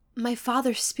my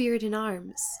father speared in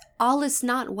arms. All is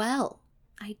not well.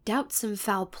 I doubt some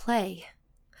foul play.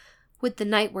 Would the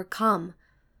night were come.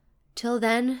 Till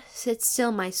then, sit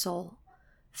still, my soul.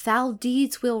 Foul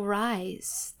deeds will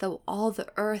rise, though all the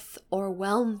earth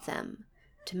o'erwhelm them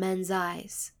to men's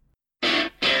eyes.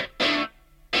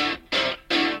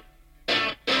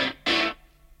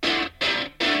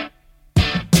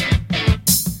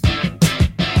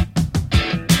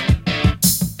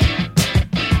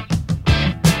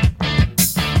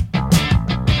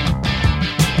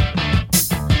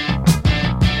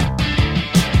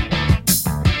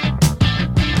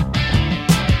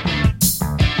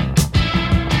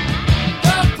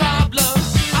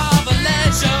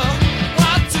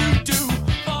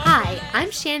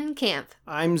 Shannon Camp.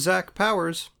 I'm Zach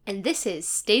Powers. And this is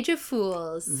Stage of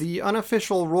Fools, the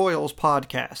unofficial Royals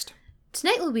podcast.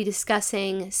 Tonight we'll be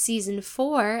discussing Season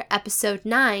 4, Episode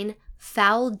 9,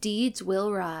 Foul Deeds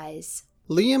Will Rise.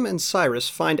 Liam and Cyrus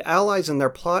find allies in their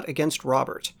plot against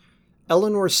Robert.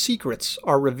 Eleanor's secrets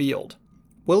are revealed.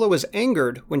 Willow is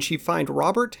angered when she finds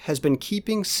Robert has been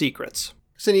keeping secrets.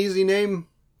 It's an easy name.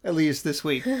 At least this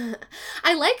week.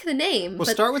 I like the name. We'll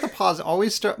start with a pause.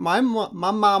 Always start. My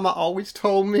mama always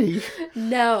told me.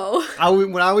 No.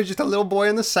 When I was just a little boy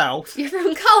in the South. You're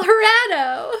from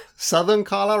Colorado. Southern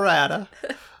Colorado.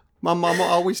 My mama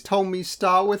always told me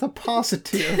start with a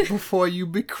positive before you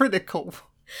be critical.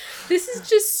 This is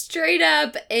just straight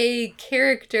up a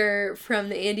character from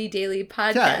the Andy Daly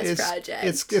podcast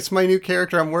project. It's my new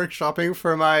character I'm workshopping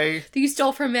for my... That you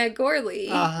stole from Matt Gorley.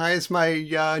 It's my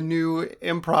new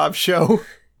improv show.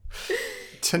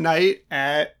 Tonight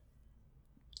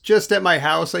just at my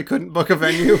house. I couldn't book a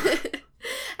venue.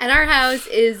 And our house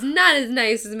is not as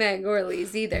nice as Matt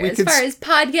Gorley's either, as far as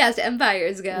podcast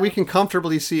empires go. We can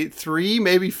comfortably seat 3,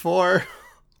 maybe 4.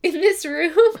 In this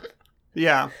room?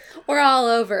 Yeah. Or all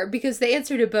over, because the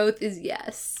answer to both is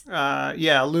yes.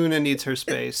 Yeah, Luna needs her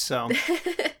space, so.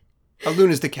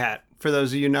 Luna's the cat, for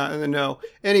those of you not in the know.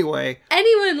 Anyway.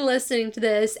 Anyone listening to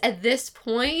this at this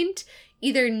point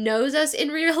either knows us in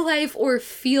real life or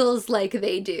feels like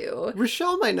they do.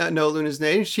 Rochelle might not know Luna's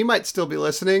name. She might still be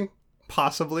listening.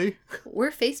 Possibly.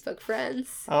 We're Facebook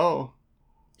friends. Oh.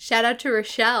 Shout out to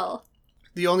Rochelle.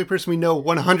 The only person we know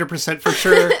 100% for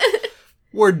sure.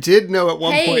 Or did know at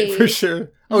one point for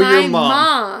sure. Oh, your mom.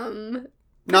 My mom.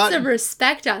 Put some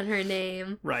respect on her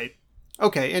name. Right.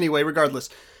 Okay, anyway, regardless.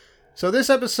 So this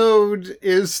episode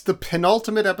is the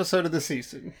penultimate episode of the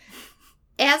season.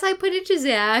 As I put it to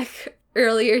Zach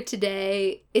earlier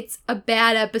today, it's a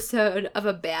bad episode of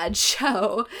a bad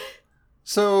show.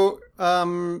 So,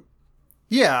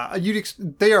 yeah,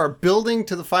 they are building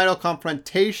to the final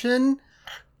confrontation.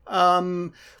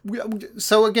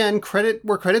 So again, credit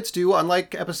where credit's due.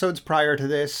 Unlike episodes prior to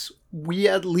this, we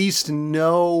at least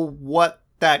know what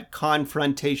that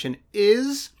confrontation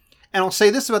is. And I'll say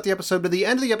this about the episode, by the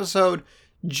end of the episode,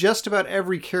 just about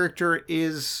every character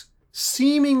is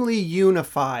seemingly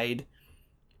unified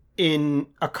in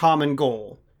a common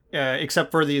goal,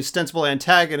 except for the ostensible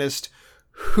antagonist,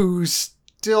 who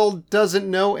still doesn't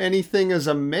know anything is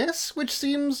amiss, which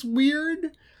seems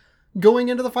weird. Going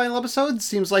into the final episode,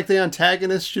 seems like the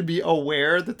antagonist should be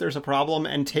aware that there's a problem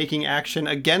and taking action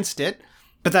against it.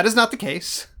 But that is not the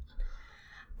case.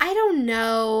 I don't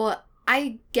know.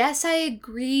 I guess I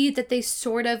agree that they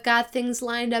sort of got things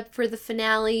lined up for the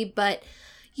finale, but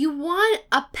you want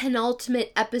a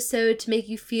penultimate episode to make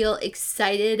you feel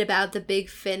excited about the big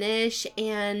finish,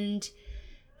 and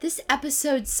this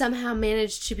episode somehow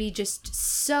managed to be just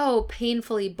so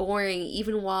painfully boring,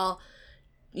 even while,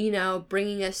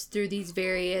 bringing us through these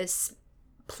various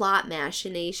plot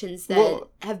machinations that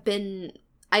have been,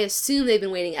 I assume they've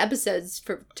been waiting episodes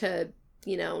to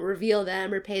reveal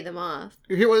them or pay them off.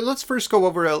 Here, well, let's first go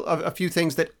over a few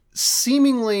things that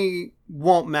seemingly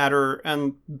won't matter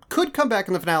and could come back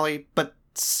in the finale, but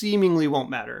seemingly won't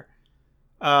matter.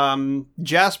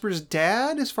 Jasper's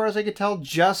dad, as far as I could tell,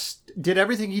 just did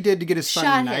everything he did to get his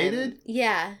son knighted.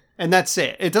 Yeah. And that's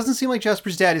it. It doesn't seem like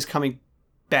Jasper's dad is coming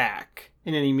back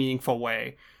in any meaningful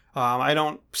way. I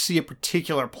don't see a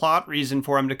particular plot reason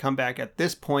for him to come back at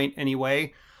this point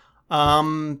anyway.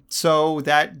 So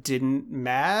that didn't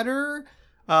matter.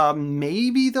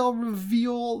 Maybe they'll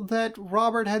reveal that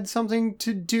Robert had something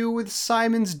to do with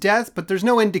Simon's death, but there's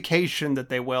no indication that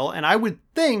they will. And I would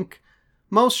think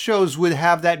most shows would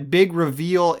have that big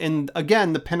reveal in,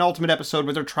 again, the penultimate episode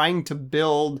where they're trying to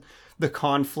build the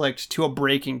conflict to a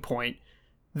breaking point.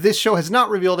 This show has not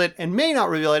revealed it and may not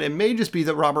reveal it. It may just be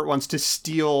that Robert wants to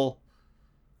steal,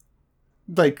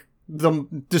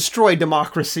 destroy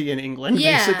democracy in England,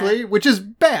 basically, which is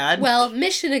bad. Well,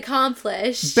 mission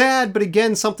accomplished. Bad, but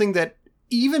again, something that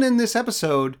even in this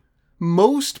episode,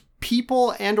 most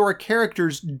people and or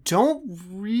characters don't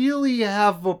really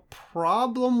have a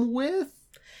problem with.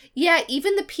 Yeah,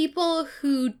 even the people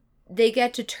who they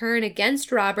get to turn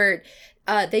against Robert,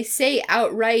 they say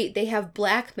outright they have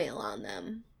blackmail on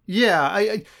them. Yeah,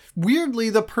 I weirdly,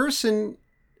 the person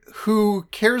who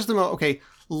cares the most... Okay,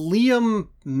 Liam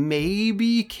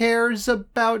maybe cares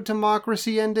about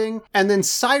democracy ending, and then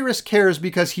Cyrus cares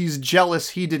because he's jealous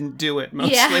he didn't do it,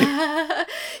 mostly. Yeah.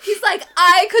 He's like,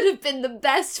 I could have been the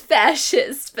best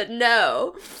fascist, but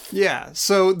no. Yeah,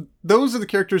 so those are the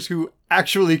characters who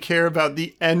actually care about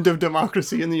the end of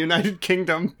democracy in the United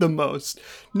Kingdom the most.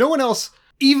 No one else,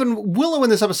 even Willow in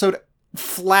this episode,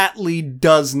 flatly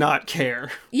does not care.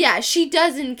 Yeah, she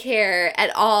doesn't care at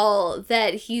all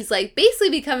that he's like basically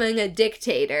becoming a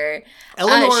dictator.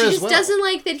 Eleanor she as just well. doesn't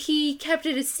like that he kept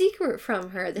it a secret from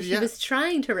her, that he Yeah. was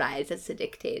trying to rise as a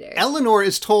dictator. Eleanor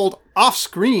is told off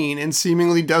screen and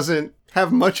seemingly doesn't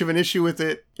have much of an issue with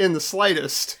it in the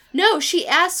slightest. No, she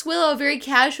asks Willow very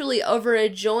casually over a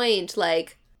joint,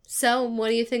 like, so what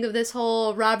do you think of this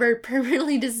whole Robert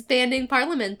permanently disbanding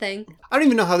Parliament thing? I don't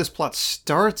even know how this plot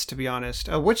starts, to be honest.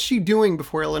 What's she doing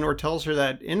before Eleanor tells her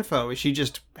that info? Is she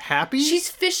just happy? She's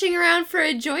fishing around for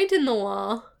a joint in the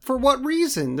wall. For what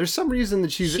reason? There's some reason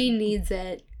that she's... She needs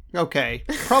it. Okay.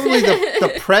 Probably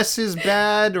the press is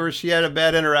bad, or she had a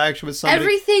bad interaction with somebody.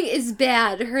 Everything is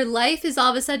bad. Her life is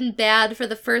all of a sudden bad for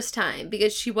the first time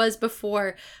because she was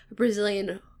before a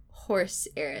Brazilian horse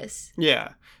heiress.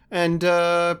 Yeah. And,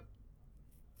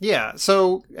 yeah.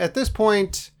 So, at this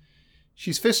point,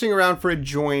 she's fishing around for a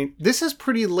joint. This is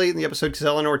pretty late in the episode because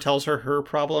Eleanor tells her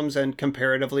problems, and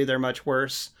comparatively, they're much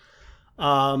worse.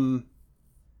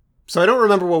 So I don't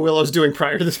remember what Willow's doing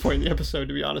prior to this point in the episode,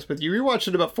 to be honest with you. We watched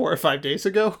it about 4 or 5 days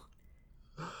ago.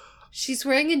 She's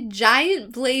wearing a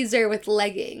giant blazer with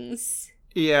leggings.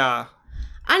 Yeah.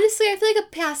 Honestly, I feel like a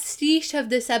pastiche of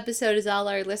this episode is all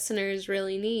our listeners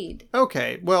really need.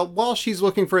 Okay. Well, while she's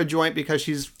looking for a joint because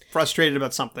she's frustrated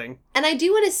about something. And I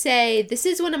do want to say, this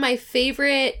is one of my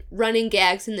favorite running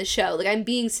gags in the show. Like, I'm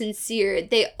being sincere.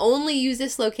 They only use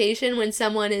this location when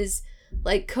someone is,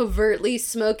 like, covertly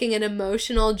smoking an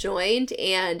emotional joint,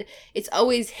 and it's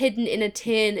always hidden in a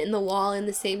tin in the wall in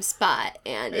the same spot,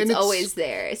 and it's always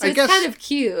there. So it's kind of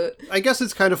cute. I guess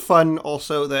it's kind of fun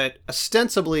also that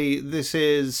ostensibly this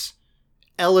is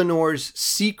Eleanor's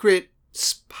secret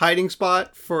hiding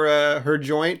spot for her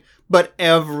joint, but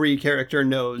every character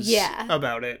knows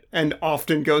about it and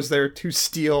often goes there to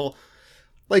steal.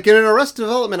 Like in an Arrested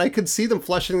Development, I could see them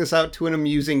fleshing this out to an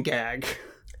amusing gag.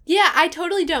 Yeah, I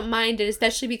totally don't mind it,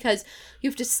 especially because you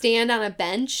have to stand on a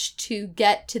bench to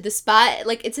get to the spot.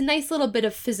 Like, it's a nice little bit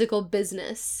of physical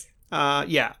business.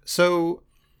 Yeah, so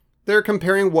they're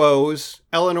comparing woes.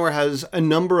 Eleanor has a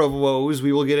number of woes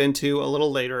we will get into a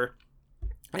little later.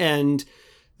 And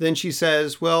then she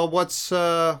says, well, what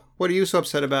are you so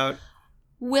upset about?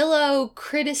 Willow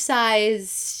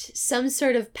criticized some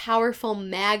sort of powerful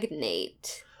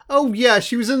magnate. Oh, yeah,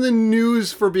 she was in the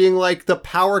news for being like the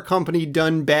power company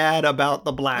done bad about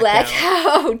the blackout.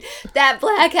 Blackout! That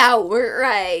blackout weren't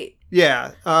right.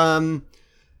 Yeah.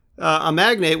 A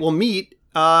magnate will meet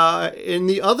in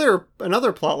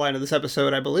another plot line of this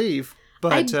episode, I believe.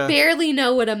 But I barely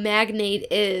know what a magnate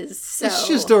is, so it's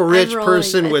just a rich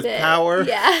person with power.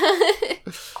 Yeah.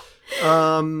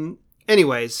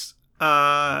 Anyways,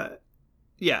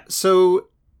 yeah, so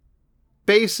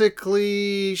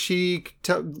basically,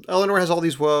 Eleanor has all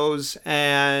these woes,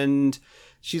 and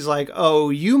she's like, oh,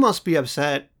 you must be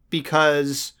upset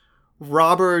because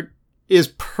Robert is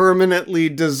permanently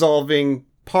dissolving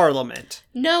Parliament.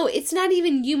 No, it's not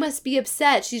even you must be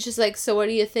upset. She's just like, so what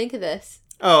do you think of this?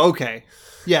 Oh, okay.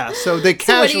 Yeah, so they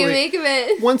casually... So what do you make of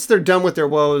it? Once they're done with their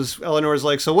woes, Eleanor's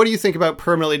like, so what do you think about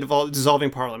permanently dissolving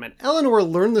Parliament? Eleanor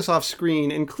learned this off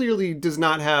screen and clearly does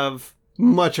not have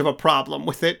much of a problem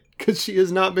with it, because she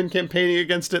has not been campaigning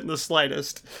against it in the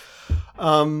slightest.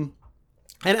 And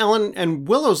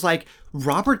Willow's like,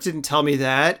 Robert didn't tell me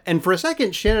that. And for a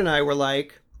second, Shannon and I were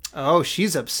like, oh,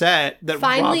 she's upset that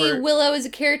Finally, Robert... Willow is a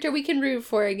character we can root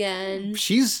for again.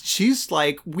 She's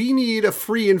like, we need a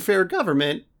free and fair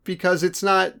government because it's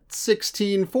not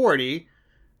 1640.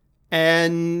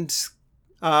 And,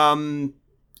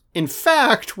 in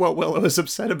fact, what Willow is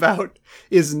upset about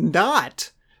is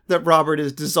not that Robert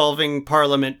is dissolving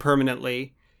Parliament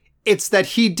permanently. It's that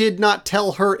he did not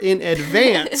tell her in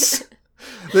advance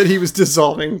that he was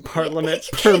dissolving Parliament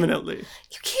permanently.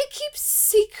 You can't keep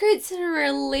secrets in a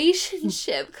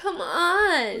relationship. Come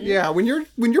on. Yeah, when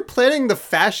you're planning the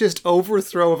fascist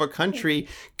overthrow of a country,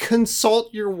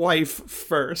 consult your wife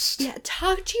first. Yeah,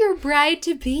 talk to your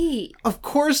bride-to-be. Of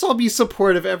course I'll be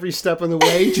supportive every step of the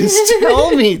way. Just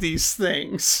tell me these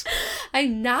things.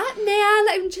 I'm not mad.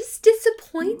 I'm just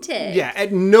disappointed. Yeah,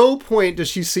 at no point does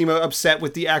she seem upset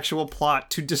with the actual plot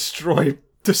to destroy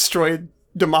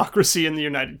democracy in the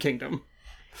United Kingdom.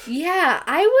 Yeah,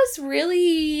 I was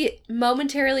really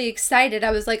momentarily excited.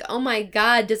 I was like, oh my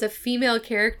god, does a female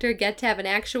character get to have an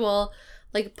actual,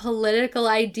 like, political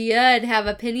idea and have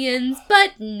opinions?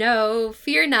 But no,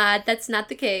 fear not, that's not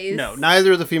the case. No,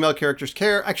 neither of the female characters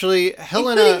care. Actually,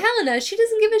 Including Helena, she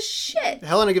doesn't give a shit.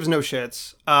 Helena gives no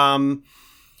shits.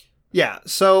 Yeah,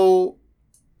 so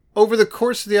over the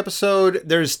course of the episode,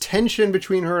 there's tension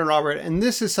between her and Robert, and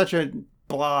this is such a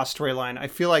blah storyline. I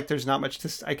feel like there's not much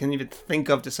I can even think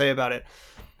of to say about it.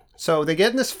 So they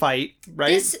get in this fight, right?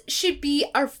 This should be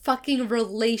our fucking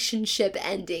relationship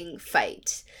ending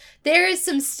fight. There is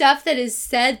some stuff that is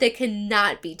said that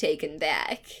cannot be taken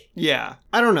back. Yeah.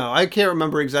 I don't know. I can't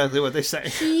remember exactly what they say.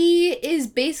 He is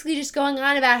basically just going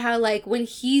on about how, like, when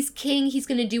he's king, he's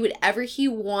going to do whatever he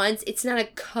wants. It's not a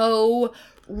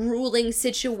co-ruling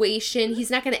situation.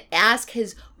 He's not going to ask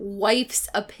his wife's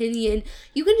opinion.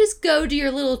 You can just go to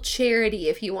your little charity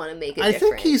if you want to make a difference. I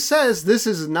think he says this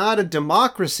is not a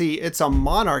democracy, it's a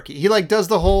monarchy. He, like, does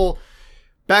the whole...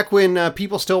 Back when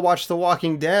people still watch The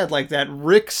Walking Dead, like that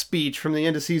Rick speech from the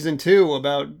end of season 2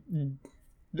 about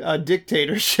a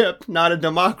dictatorship, not a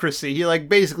democracy. He, like,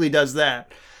 basically does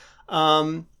that.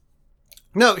 No,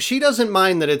 she doesn't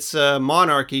mind that it's a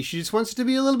monarchy. She just wants it to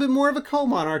be a little bit more of a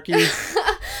co-monarchy.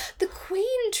 The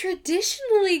queen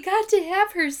traditionally got to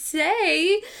have her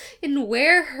say in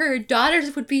where her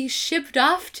daughters would be shipped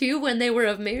off to when they were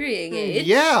of marrying age.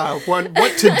 Yeah,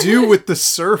 what to do with the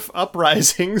serf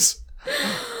uprisings.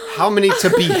 How many to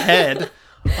behead,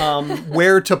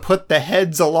 where to put the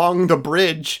heads along the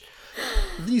bridge,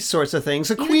 these sorts of things.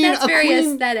 That's very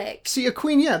aesthetic. See, a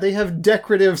queen, yeah, they have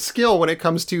decorative skill when it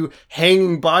comes to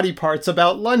hanging body parts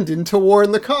about London to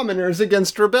warn the commoners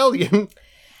against rebellion.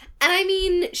 And I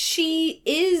mean, she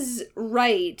is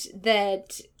right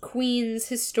that queens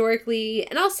historically,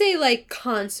 and I'll say like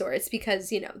consorts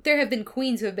because, you know, there have been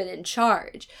queens who have been in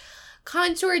charge.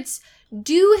 Consorts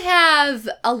do have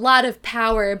a lot of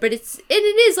power, but it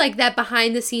is like that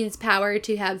behind the scenes power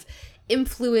to have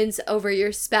influence over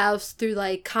your spouse through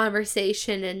like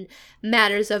conversation and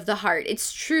matters of the heart.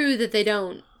 It's true that they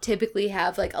don't typically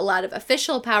have like a lot of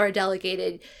official power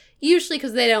delegated, usually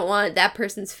because they don't want that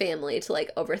person's family to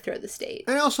like overthrow the state.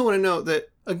 I also want to note that,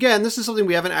 again, this is something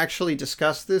we haven't actually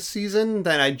discussed this season,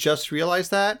 that I just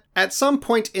realized that. At some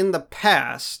point in the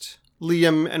past,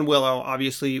 Liam and Willow,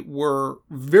 obviously, were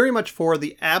very much for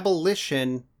the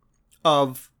abolition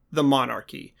of the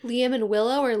monarchy. Liam and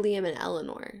Willow or Liam and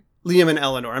Eleanor? Liam and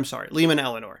Eleanor. I'm sorry. Liam and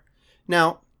Eleanor.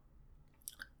 Now,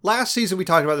 last season we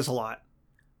talked about this a lot,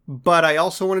 but I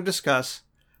also want to discuss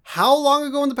how long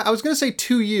ago in the past. I was going to say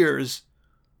 2 years,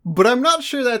 but I'm not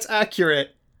sure that's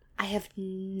accurate. I have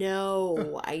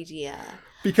no idea.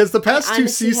 Because the past 2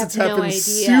 seasons happened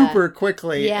super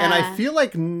quickly, yeah. And I feel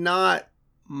like not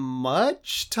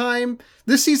much time.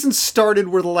 This season started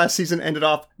where the last season ended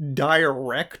off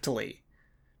directly,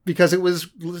 because it was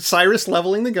Cyrus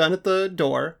leveling the gun at the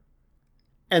door,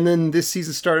 and then this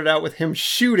season started out with him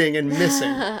shooting and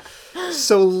missing.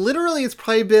 So literally it's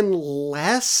probably been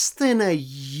less than a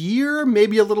year,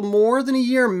 maybe a little more than a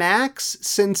year max,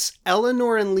 since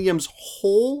Eleanor and Liam's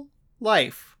whole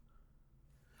life.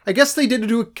 I guess they did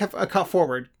do a cut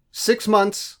forward. 6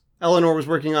 months Eleanor was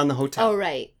working on the hotel. Oh,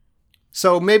 right.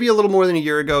 So maybe a little more than a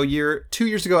year ago, 2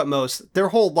 years ago at most, their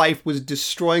whole life was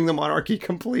destroying the monarchy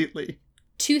completely.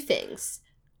 2 things.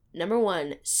 Number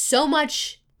 1, so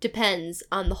much depends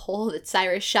on the hole that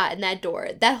Cyrus shot in that door.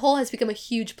 That hole has become a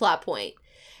huge plot point.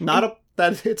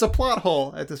 It's a plot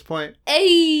hole at this point.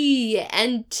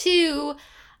 And 2,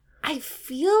 I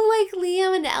feel like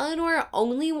Liam and Eleanor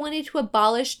only wanted to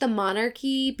abolish the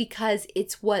monarchy because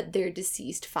it's what their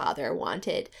deceased father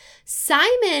wanted.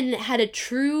 Simon had a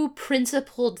true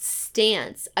principled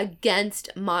stance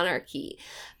against monarchy,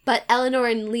 but Eleanor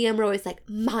and Liam were always like,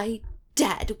 my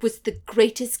dad was the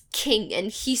greatest king,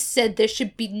 and he said there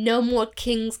should be no more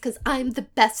kings because I'm the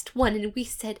best one. And we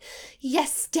said,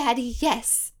 yes, Daddy,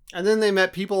 yes. And then they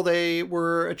met people they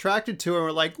were attracted to and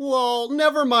were like, well,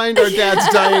 never mind our dad's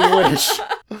dying wish.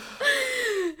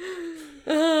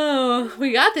 Oh,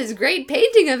 we got this great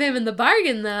painting of him in the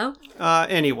bargain, though.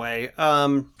 Anyway,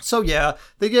 so yeah,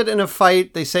 they get in a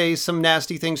fight, they say some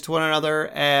nasty things to one another,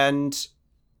 and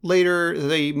later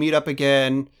they meet up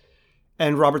again.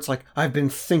 And Robert's like, I've been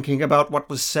thinking about what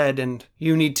was said, and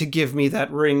you need to give me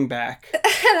that ring back.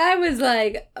 And I was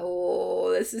like,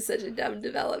 oh, this is such a dumb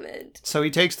development. So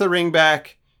he takes the ring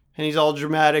back, and he's all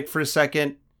dramatic for a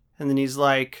second, and then he's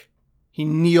like, he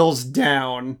kneels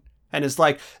down, and is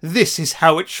like, this is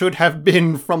how it should have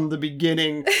been from the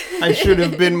beginning. I should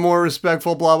have been more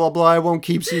respectful, blah, blah, blah. I won't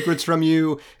keep secrets from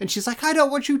you. And she's like, I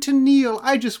don't want you to kneel.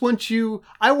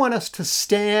 I want us to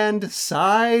stand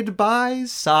side by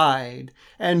side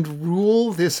and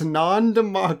rule this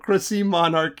non-democracy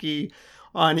monarchy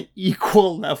on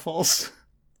equal levels.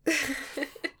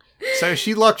 So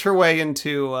she lucked her way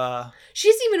into... she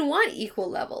doesn't even want equal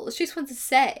levels. She just wants a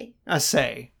say. A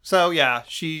say. So yeah,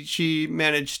 she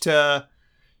managed to...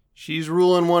 She's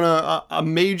ruling a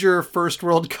major first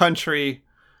world country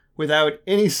without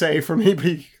any say from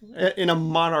anybody in a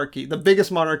monarchy. The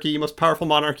biggest monarchy, most powerful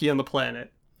monarchy on the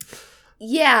planet.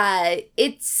 Yeah,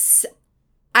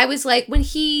 I was like, when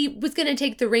he was going to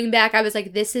take the ring back, I was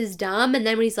like, this is dumb. And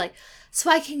then when he's like,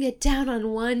 so I can get down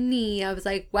on one knee, I was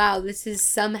like, wow, this is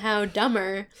somehow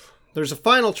dumber. There's a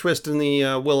final twist in the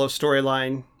Willow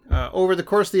storyline. Over the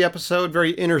course of the episode,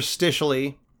 very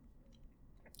interstitially,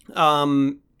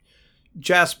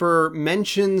 Jasper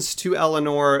mentions to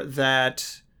Eleanor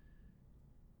that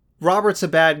Robert's a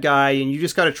bad guy and you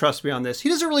just got to trust me on this. He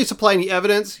doesn't really supply any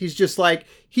evidence. He's just like,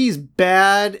 he's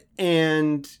bad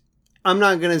and I'm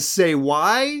not going to say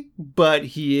why, but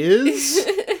he is.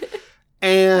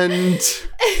 And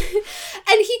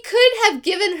he could have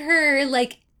given her,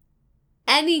 like,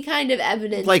 any kind of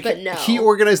evidence, like, but no. He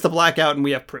organized the blackout and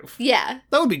we have proof. Yeah.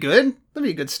 That would be good. That'd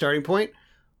be a good starting point.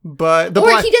 But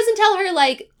he doesn't tell her,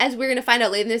 like, as we're going to find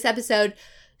out later in this episode,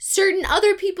 certain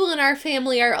other people in our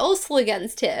family are also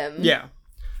against him. Yeah.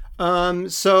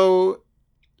 So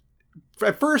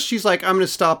at first she's like, I'm going to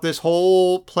stop this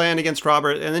whole plan against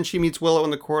Robert. And then she meets Willow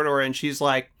in the corridor and she's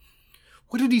like,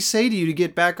 what did he say to you to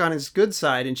get back on his good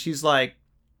side? And she's like,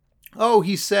 oh,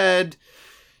 he said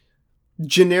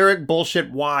generic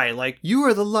bullshit. Why? Like, you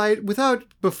are the light.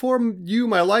 Before you,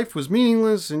 my life was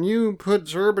meaningless and you put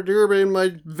zerba in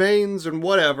my veins and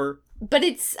whatever. But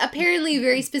it's apparently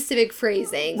very specific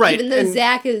phrasing. Right. Even though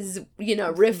Zach is, riffing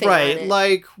on it. Right.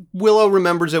 Like, Willow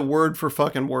remembers it word for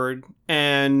fucking word.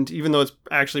 And even though it's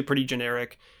actually pretty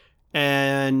generic.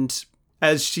 And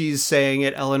as she's saying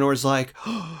it, Eleanor's like,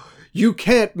 oh, you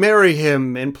can't marry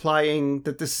him, implying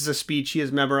that this is a speech he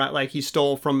has memorized, like he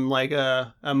stole from like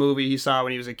a movie he saw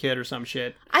when he was a kid or some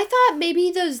shit. I thought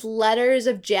maybe those letters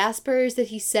of Jasper's that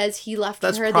he says he left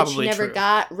for her that she never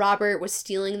got, Robert was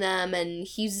stealing them and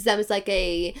he uses them as like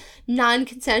a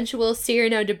non-consensual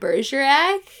Cyrano de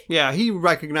Bergerac. Yeah, he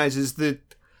recognizes the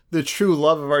true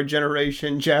love of our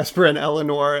generation, Jasper and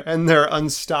Eleanor, and their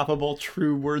unstoppable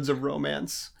true words of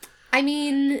romance. I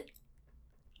mean...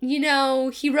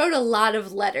 he wrote a lot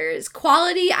of letters.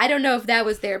 Quality, I don't know if that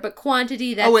was there, but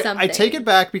quantity, that's something. I take it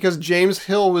back because James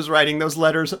Hill was writing those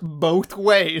letters both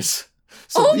ways.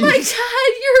 So my God,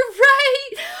 you're right!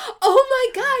 Oh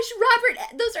my gosh,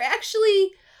 Robert, those are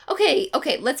actually...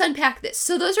 Okay, let's unpack this.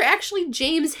 So those are actually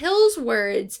James Hill's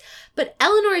words, but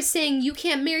Eleanor is saying you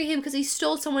can't marry him because he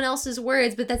stole someone else's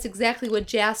words, but that's exactly what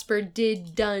Jasper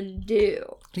did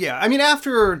do. Yeah, I mean,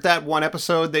 after that one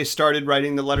episode, they started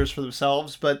writing the letters for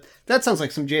themselves, but that sounds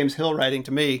like some James Hill writing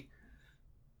to me.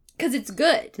 Because it's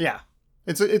good. Yeah,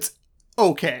 it's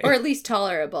okay. Or at least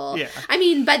tolerable. Yeah. I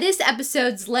mean, by this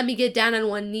episode's let me get down on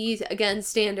one knee again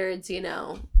standards,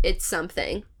 it's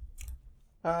something.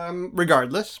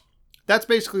 Regardless, that's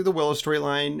basically the Willow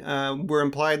storyline. We're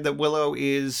implied that Willow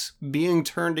is being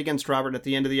turned against Robert at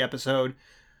the end of the episode.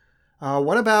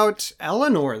 What about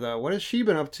Eleanor, though? What has she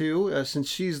been up to, since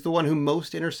she's the one who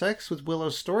most intersects with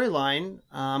Willow's storyline?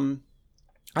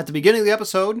 At the beginning of the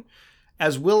episode,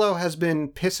 as Willow has been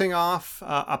pissing off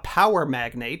a power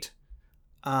magnate,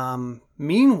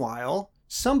 meanwhile,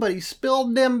 somebody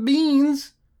spilled them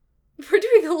beans. We're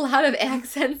doing a lot of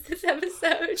accents this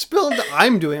episode.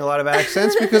 I'm doing a lot of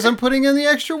accents because I'm putting in the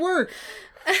extra work.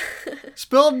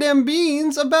 Spilled them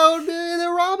beans about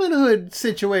the Robin Hood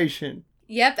situation.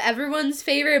 Yep, everyone's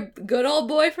favorite good old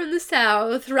boy from the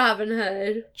South, Robin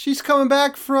Hood. She's coming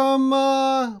back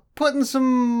from putting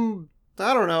some,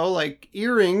 I don't know, like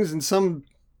earrings in some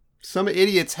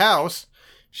idiot's house.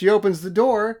 She opens the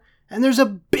door and there's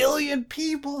 1 billion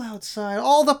people outside,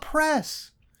 all the press.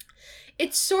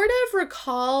 It sort of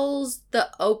recalls the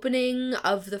opening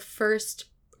of the first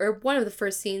or one of the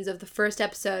first scenes of the first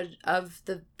episode of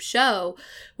the show,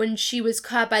 when she was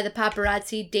caught by the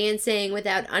paparazzi dancing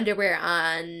without underwear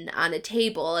on a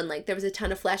table, and like there was a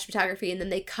ton of flash photography, and then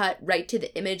they cut right to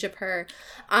the image of her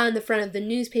on the front of the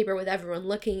newspaper with everyone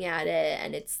looking at it.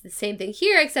 And it's the same thing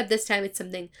here, except this time it's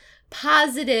something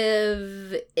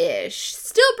positive-ish.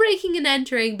 Still breaking and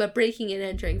entering, but breaking and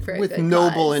entering for a with good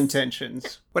noble cause.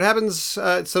 intentions. What happens,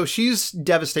 so she's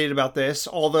devastated about this,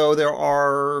 although there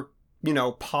are,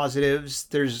 positives.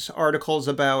 There's articles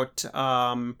about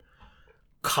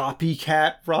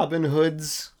copycat Robin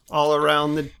Hoods all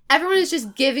around Everyone is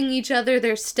just giving each other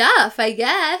their stuff, I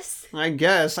guess. I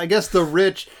guess the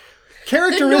rich... The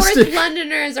Characteristic. North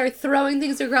Londoners are throwing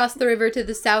things across the river to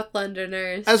the South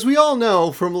Londoners. As we all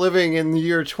know from living in the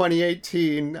year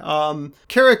 2018,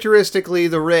 characteristically,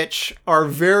 the rich are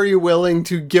very willing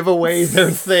to give away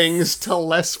their things to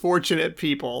less fortunate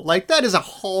people. Like, that is a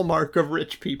hallmark of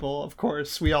rich people, of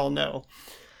course, we all know.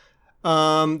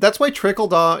 That's why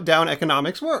trickle-down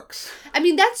economics works. I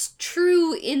mean, that's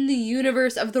true in the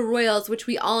universe of the Royals, which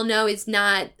we all know is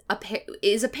not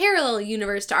is a parallel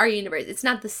universe to our universe. It's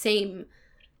not the same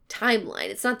timeline.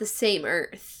 It's not the same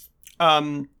Earth.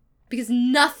 Because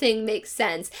nothing makes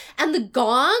sense. And the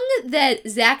gong that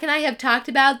Zach and I have talked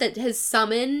about that has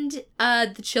summoned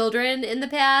the children in the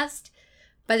past,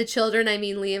 by the children I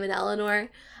mean Liam and Eleanor,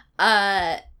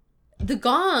 the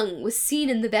gong was seen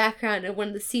in the background of one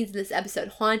of the scenes in this episode,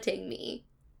 haunting me.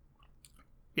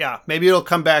 Yeah, maybe it'll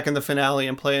come back in the finale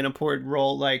and play an important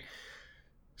role. Like,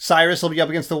 Cyrus will be up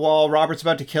against the wall, Robert's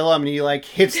about to kill him, and he, like,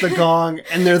 hits the gong,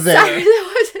 and they're there.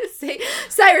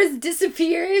 Cyrus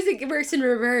disappears. It works in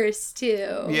reverse,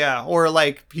 too. Yeah, or,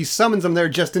 like, he summons them there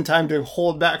just in time to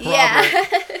hold back Robert.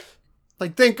 Yeah.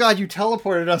 Like, thank God you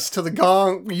teleported us to the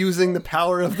gong using the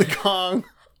power of the gong.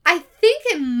 I think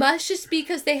it must just be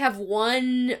because they have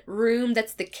one room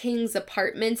that's the king's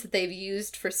apartments that they've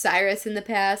used for Cyrus in the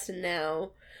past, and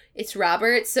now it's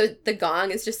Robert. So the gong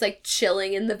is just like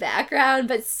chilling in the background,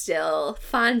 but still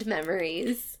fond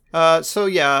memories.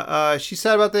 She's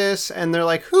sad about this, and they're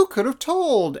like, who could have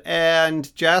told?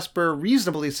 And Jasper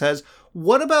reasonably says,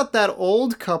 what about that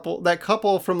old couple, that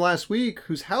couple from last week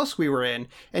whose house we were in?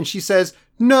 And she says,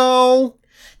 no.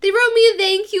 They wrote me a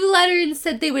thank you letter and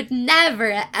said they would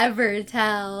never, ever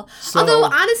tell. So, although,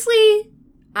 honestly,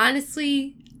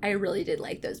 I really did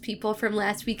like those people from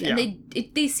last week. And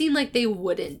they seem like they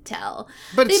wouldn't tell.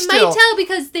 But they still, might tell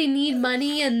because they need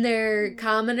money and they're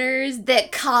commoners. They've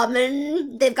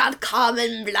got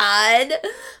common blood.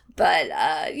 But,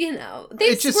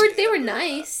 they were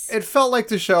nice. It felt like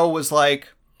the show was like,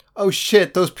 oh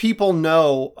shit, those people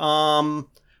know.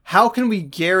 How can we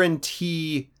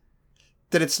guarantee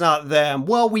that it's not them?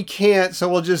 Well, we can't, so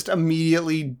we'll just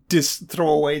immediately throw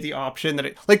away the option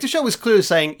that the show was clearly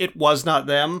saying it was not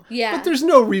them. Yeah. But there's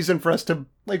no reason for us to,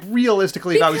 like,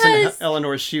 realistically, if I was in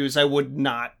Eleanor's shoes, I would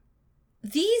not.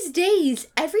 These days,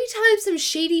 every time some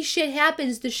shady shit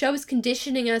happens, the show is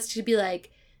conditioning us to be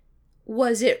like,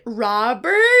 was it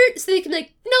Robert? So they can be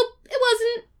like, nope, it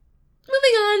wasn't.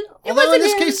 Moving on. Although in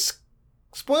this case,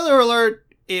 spoiler alert,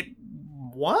 it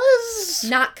was?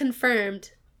 Not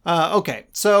confirmed. Okay,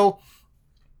 so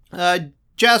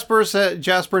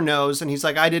Jasper knows, and he's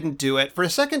like, I didn't do it. For a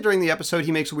second during the episode,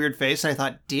 he makes a weird face, and I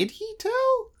thought, did he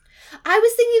tell? I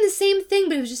was thinking the same thing,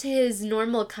 but it was just his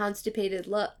normal constipated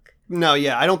look. No,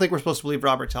 yeah, I don't think we're supposed to believe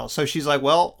Robert tells. So she's like,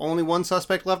 well, only one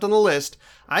suspect left on the list.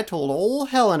 I told old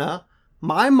Helena,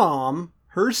 my mom,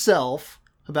 herself,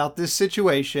 about this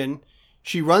situation.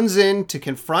 She runs in to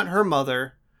confront her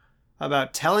mother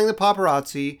about telling the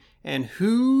paparazzi. And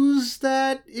who's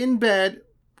that in bed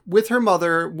with her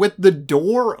mother with the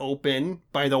door open,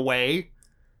 by the way?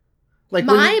 Like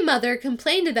my mother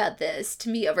complained about this to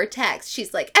me over text.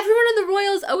 She's like, everyone on the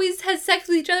Royals always has sex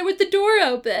with each other with the door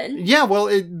open. Yeah, well,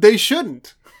 they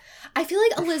shouldn't. I feel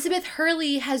like Elizabeth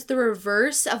Hurley has the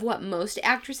reverse of what most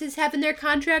actresses have in their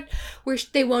contract, where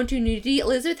they won't do nudity.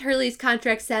 Elizabeth Hurley's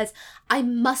contract says, I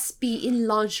must be in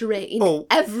lingerie in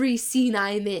every scene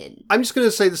I'm in. I'm just going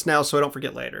to say this now so I don't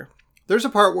forget later. There's a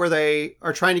part where they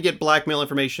are trying to get blackmail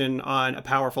information on a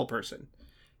powerful person.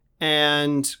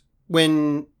 And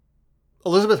when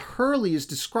Elizabeth Hurley is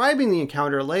describing the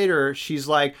encounter later, she's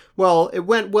like, well, it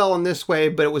went well in this way,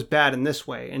 but it was bad in this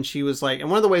way. And she was like, and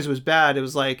one of the ways it was bad, it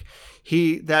was like,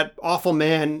 that awful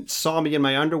man saw me in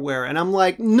my underwear. And I'm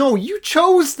like, no, you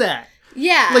chose that.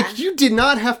 Yeah. Like, you did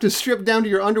not have to strip down to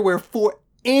your underwear for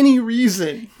any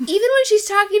reason. Even when she's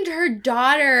talking to her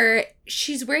daughter,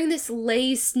 she's wearing this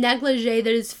lace negligee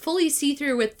that is fully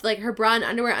see-through with, like, her bra and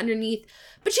underwear underneath.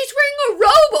 But she's wearing a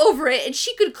robe over it, and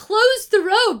she could close the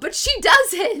robe, but she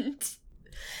doesn't.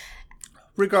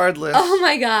 regardless. Oh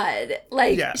my god.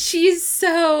 Like, Yes. she's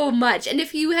so much. And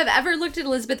if you have ever looked at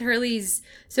Elizabeth Hurley's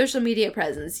social media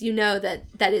presence, you know that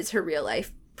that is her real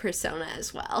life persona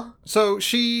as well. So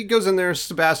she goes in there,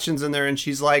 Sebastian's in there, and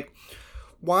she's like,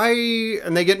 why?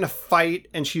 And they get in a fight,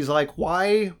 and she's like,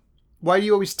 why do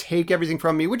you always take everything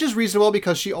from me? Which is reasonable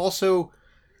because she also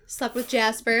Slept with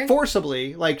Jasper.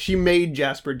 forcibly, like, she made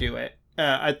Jasper do it.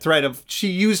 A threat of, she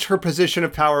used her position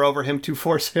of power over him to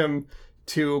force him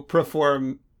to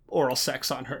perform oral sex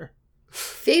on her.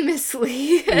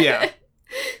 Famously. Yeah.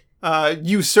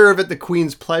 You serve at the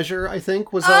Queen's pleasure, I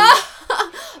think, was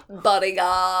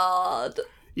Bodyguard.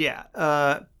 Yeah.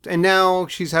 And now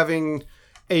she's having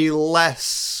a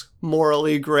less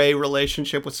morally gray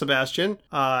relationship with Sebastian,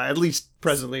 at least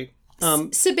presently.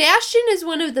 Sebastian is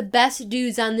one of the best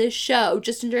dudes on this show,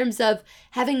 just in terms of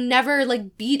having never,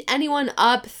 like, beat anyone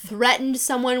up, threatened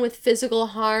someone with physical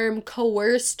harm,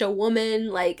 coerced a woman.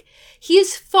 Like, he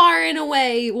is far and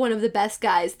away one of the best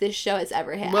guys this show has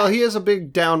ever had. Well, he has a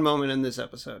big down moment in this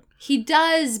episode. He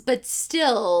does, but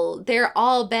still, they're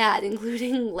all bad,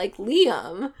 including, like,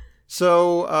 Liam.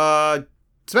 So,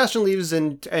 Sebastian leaves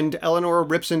and Eleanor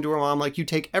rips into her mom like, you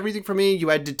take everything from me. You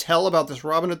had to tell about this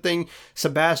Robin Hood thing.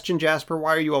 Sebastian, Jasper,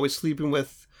 why are you always sleeping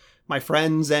with my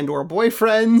friends and or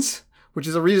boyfriends? Which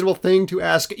is a reasonable thing to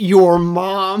ask your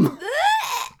mom.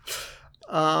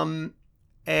 And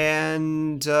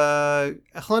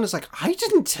Helena's like, I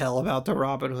didn't tell about the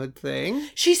Robin Hood thing.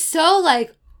 She's so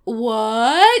like,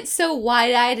 what? So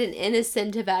wide-eyed and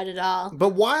innocent about it all. But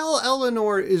while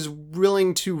Eleanor is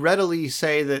willing to readily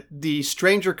say that the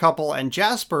stranger couple and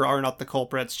Jasper are not the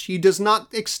culprits, she does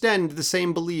not extend the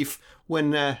same belief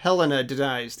when Helena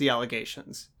denies the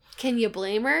allegations. Can you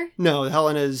blame her? No,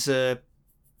 Helena's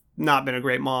not been a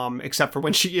great mom, except for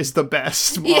when she is the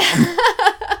best mom.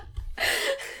 Yeah.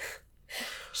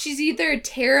 She's either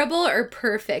terrible or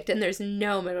perfect, and there's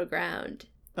no middle ground.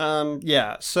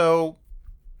 Yeah, so...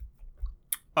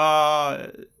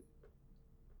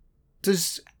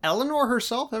 does Eleanor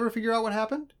herself ever figure out what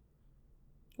happened?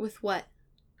 With what?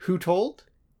 Who told?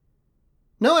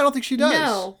 No, I don't think she does.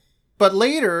 No. But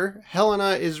later,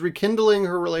 Helena is rekindling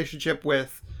her relationship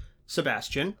with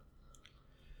Sebastian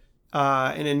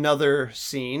in another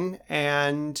scene,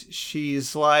 and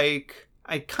she's like,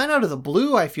 kind of out of the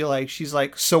blue, I feel like, she's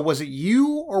like, so was it you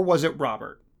or was it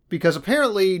Robert? Because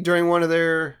apparently during one of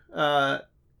their,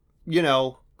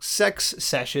 sex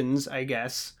sessions, I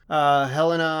guess,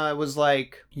 Helena was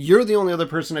like, you're the only other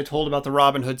person I told about the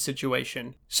Robin Hood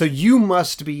situation, so you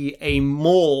must be a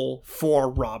mole for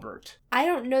Robert. I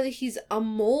don't know that he's a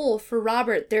mole for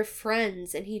Robert. They're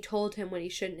friends, and he told him when he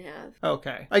shouldn't have.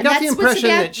 Okay. I got the impression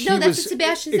that she was... No, that's what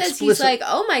Sebastian says. He's like,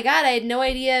 oh my god, I had no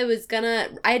idea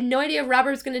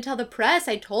Robert was gonna tell the press.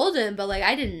 I told him, but like,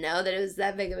 I didn't know that it was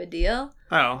that big of a deal.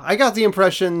 Oh, I got the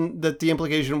impression that the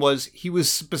implication was he was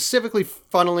specifically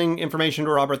funneling information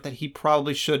to Robert that he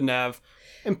probably shouldn't have.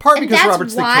 In part because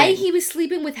Robert's the king. And that's why he was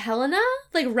sleeping with Helena?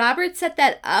 Like, Robert set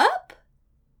that up?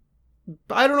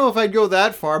 I don't know if I'd go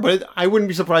that far, but I wouldn't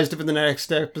be surprised if in the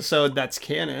next episode that's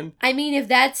canon. I mean, if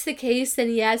that's the case,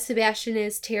 then yeah, Sebastian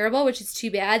is terrible, which is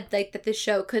too bad, like, that the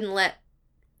show couldn't let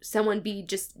someone be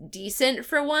just decent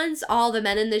for once. All the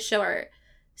men in this show are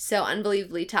so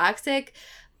unbelievably toxic,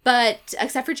 but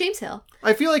except for James Hill.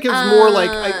 I feel like it was more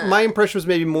like, my impression was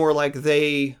maybe more like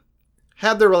they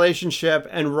had their relationship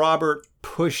and Robert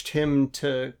pushed him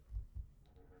to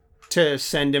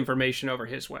send information over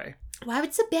his way. Why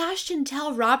would Sebastian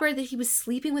tell Robert that he was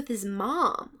sleeping with his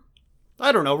mom?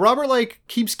 I don't know. Robert,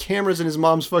 keeps cameras in his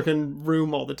mom's fucking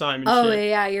room all the time and shit.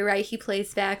 Yeah, you're right. He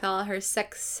plays back all her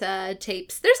sex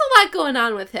tapes. There's a lot going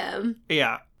on with him.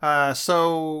 Yeah.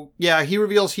 He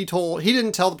reveals he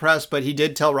didn't tell the press, but he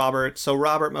did tell Robert, so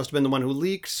Robert must have been the one who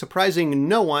leaked. Surprising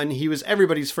no one, he was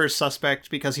everybody's first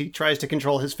suspect because he tries to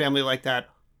control his family like that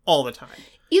all the time.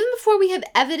 Even before we have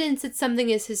evidence that something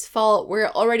is his fault, we're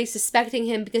already suspecting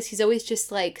him because he's always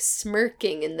just,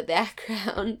 smirking in the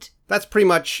background. That's pretty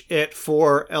much it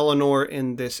for Eleanor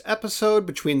in this episode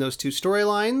between those two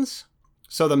storylines.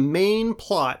 So the main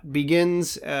plot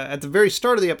begins at the very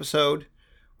start of the episode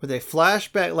with a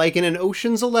flashback, like in an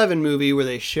Ocean's 11 movie, where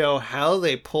they show how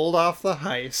they pulled off the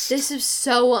heist. This is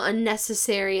so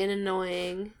unnecessary and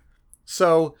annoying.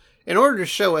 So, in order to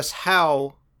show us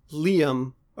how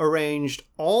Liam arranged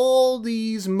all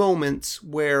these moments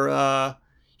where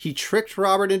he tricked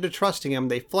Robert into trusting him,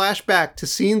 they flash back to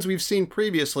scenes we've seen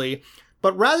previously,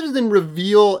 but rather than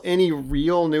reveal any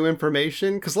real new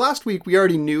information, because last week we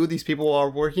already knew these people are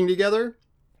working together,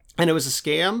 and it was a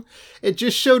scam, it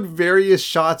just showed various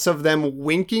shots of them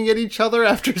winking at each other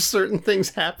after certain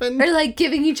things happened. Or like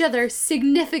giving each other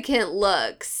significant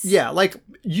looks. Yeah, like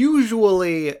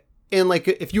usually in like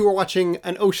if you were watching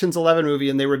an Ocean's 11 movie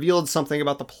and they revealed something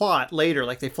about the plot later,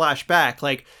 like they flash back,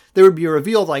 like there would be a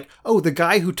reveal like, oh, the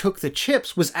guy who took the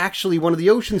chips was actually one of the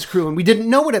Ocean's crew and we didn't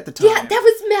know it at the time. Yeah, that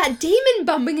was Matt Damon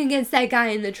bumping against that guy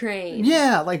in the train.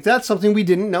 Yeah, like that's something we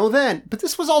didn't know then. But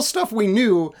this was all stuff we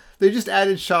knew. They just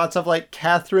added shots of like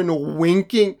Catherine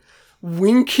winking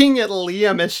at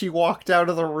Liam as she walked out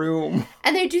of the room.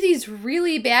 And they do these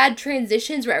really bad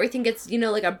transitions where everything gets,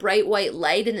 like a bright white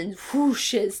light and then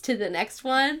whooshes to the next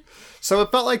one. So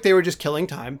it felt like they were just killing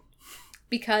time.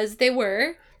 Because they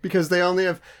were. Because they only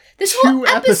have this two whole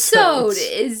episode episodes.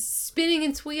 Is spinning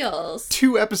its wheels.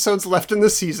 2 episodes left in the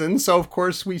season, so of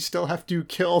course we still have to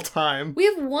kill time. We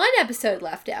have 1 episode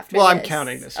left after Well, this. I'm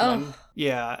counting this one.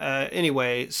 Yeah,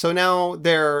 anyway, so now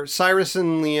Cyrus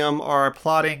and Liam are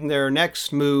plotting their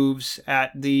next moves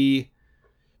at the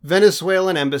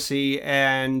Venezuelan embassy,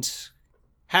 and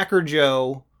Hacker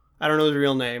Joe, I don't know his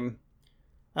real name,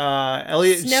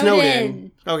 Elliot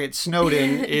Snowden. Okay,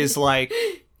 Snowden is like,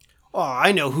 oh,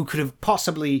 I know who could have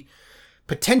potentially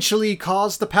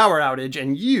caused the power outage,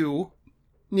 and you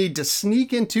need to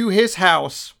sneak into his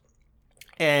house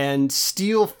and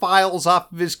steal files off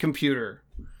of his computer.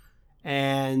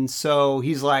 And so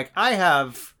he's like,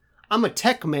 I'm a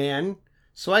tech man,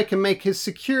 so I can make his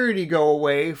security go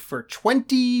away for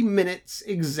 20 minutes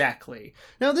exactly.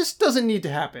 Now, this doesn't need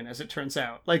to happen, as it turns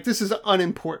out. Like, this is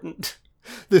unimportant.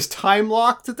 This time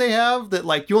lock that they have, that,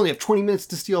 like, you only have 20 minutes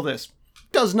to steal this,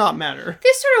 does not matter.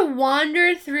 They sort of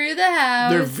wander through the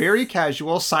house. They're very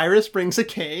casual. Cyrus brings a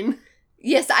cane.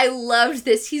 Yes, I loved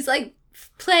this. He's, like,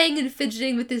 playing and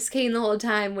fidgeting with this cane the whole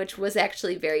time, which was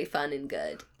actually very fun and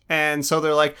good. And so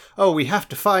they're like, oh, we have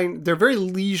to they're very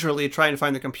leisurely trying to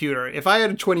find the computer. If I had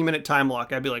a 20-minute time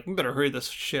lock, I'd be like, we better hurry this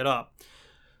shit up.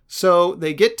 So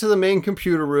they get to the main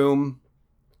computer room,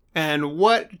 and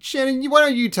Shannon, why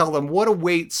don't you tell them what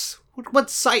awaits, what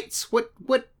sights, what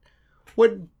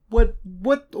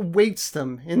awaits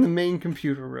them in the main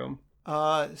computer room?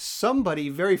 Somebody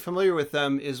very familiar with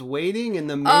them is waiting in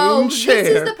the main chair.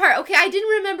 This is the part. Okay, I didn't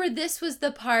remember this was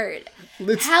the part.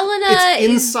 It's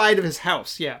inside of his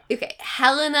house, yeah. Okay,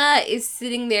 Helena is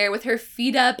sitting there with her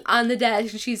feet up on the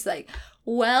desk, and she's like,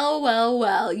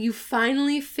 well, you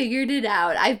finally figured it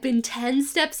out. I've been 10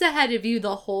 steps ahead of you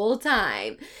the whole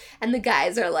time. And the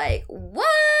guys are like, what?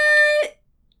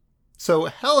 So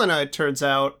Helena, it turns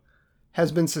out,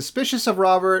 has been suspicious of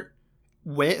Robert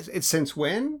since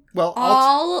when? Well,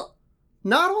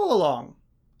 not all along.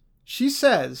 She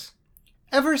says,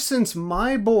 ever since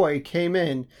my boy came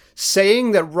in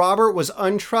saying that Robert was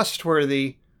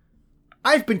untrustworthy,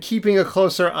 I've been keeping a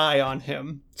closer eye on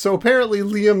him. So apparently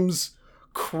Liam's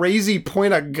crazy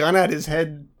point a gun at his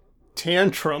head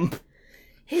tantrum.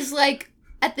 His, like,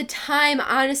 at the time,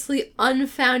 honestly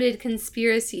unfounded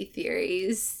conspiracy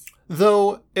theories.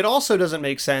 Though it also doesn't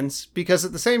make sense because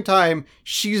at the same time,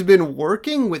 she's been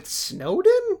working with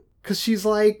Snowden? Because she's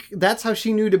like, that's how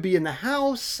she knew to be in the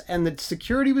house and the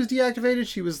security was deactivated.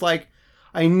 She was like,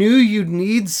 I knew you'd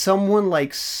need someone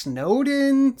like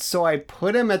Snowden, so I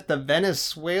put him at the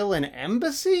Venezuelan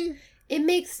embassy? It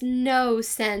makes no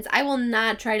sense. I will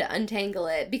not try to untangle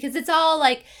it because it's all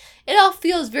like, it all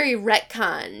feels very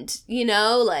retconned,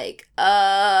 like,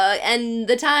 and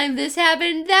the time this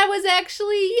happened, that was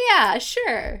actually, yeah,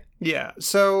 sure. Yeah,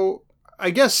 so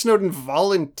I guess Snowden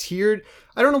volunteered.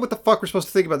 I don't know what the fuck we're supposed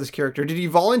to think about this character. Did he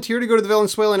volunteer to go to the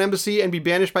Venezuelan embassy and be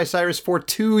banished by Cyrus for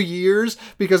 2 years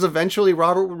because eventually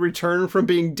Robert would return from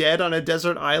being dead on a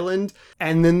desert island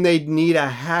and then they'd need a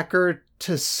hacker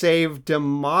to save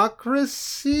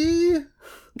democracy?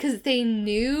 Because they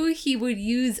knew he would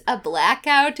use a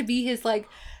blackout to be his, like,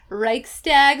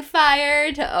 Reichstag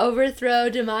fire to overthrow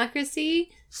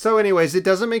democracy. So anyways, it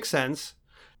doesn't make sense.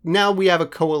 Now we have a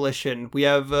coalition. We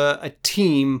have a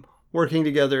team working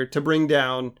together to bring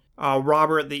down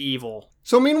Robert the Evil.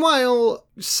 So meanwhile,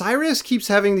 Cyrus keeps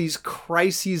having these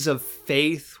crises of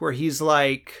faith where he's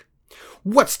like,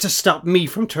 what's to stop me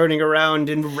from turning around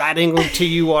and ratting to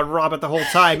you on Robert the whole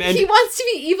time? And he wants to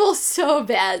be evil so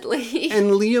badly.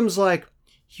 And Liam's like,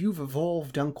 you've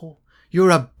evolved, Uncle. You're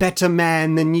a better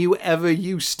man than you ever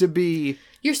used to be.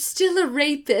 You're still a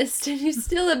rapist and you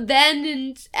still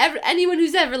abandoned anyone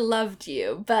who's ever loved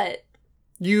you, but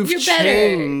you're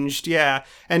changed, better. Yeah.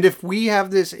 And if we have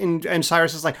this, and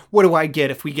Cyrus is like, what do I get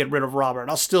if we get rid of Robert?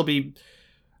 I'll still be...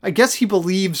 I guess he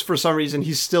believes for some reason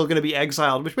he's still going to be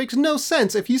exiled, which makes no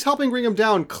sense. If he's helping bring him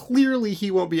down, clearly he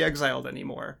won't be exiled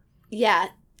anymore. Yeah.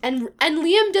 And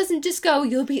Liam doesn't just go,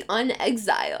 "You'll be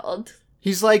unexiled."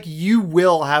 He's like, you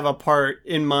will have a part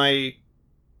in my,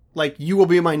 like, you will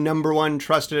be my number one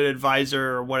trusted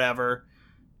advisor or whatever.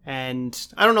 And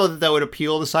I don't know that would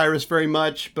appeal to Cyrus very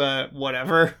much, but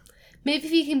whatever. Maybe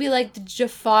if he can be like the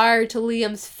Jafar to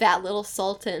Liam's fat little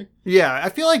sultan. Yeah, I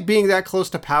feel like being that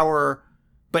close to power,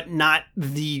 but not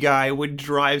the guy, would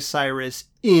drive Cyrus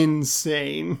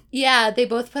insane. Yeah, they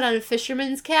both put on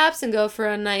fisherman's caps and go for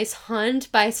a nice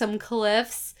hunt by some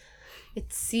cliffs.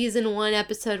 It's season 1,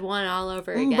 episode 1 all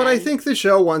over again. But I think the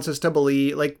show wants us to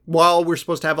believe, like, while we're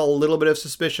supposed to have a little bit of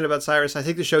suspicion about Cyrus, I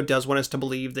think the show does want us to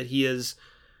believe that he has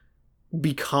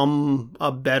become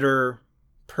a better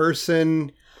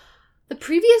person. The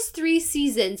previous 3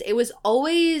 seasons, it was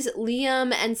always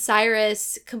Liam and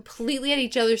Cyrus completely at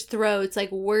each other's throats, like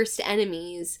worst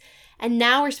enemies. And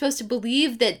now we're supposed to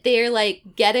believe that they're,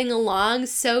 like, getting along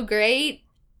so great.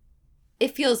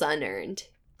 It feels unearned.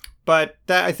 But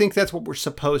I think that's what we're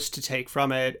supposed to take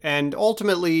from it. And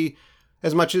ultimately,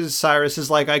 as much as Cyrus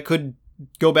is like, I could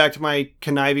go back to my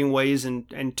conniving ways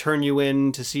and turn you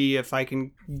in to see if I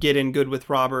can get in good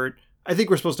with Robert, I think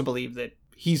we're supposed to believe that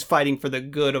he's fighting for the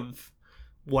good of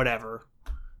whatever.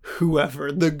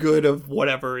 Whoever. The good of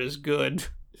whatever is good.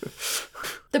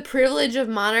 The privilege of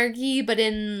monarchy, but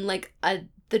in, like,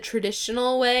 the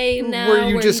traditional way now, where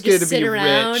you just get to sit be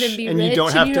around rich and be and rich you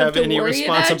don't have and to have any worry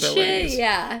about responsibilities. shit.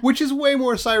 Yeah. Which is way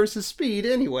more Cyrus's speed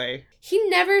anyway. He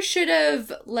never should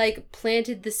have, like,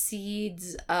 planted the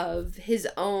seeds of his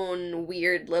own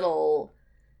weird little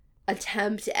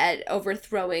attempt at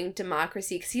overthrowing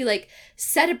democracy, because he, like,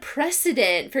 set a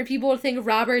precedent for people to think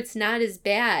Robert's not as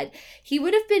bad. He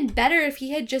would have been better if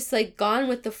he had just, like, gone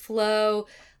with the flow,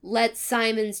 let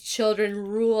Simon's children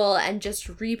rule, and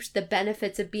just reaped the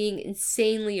benefits of being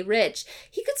insanely rich.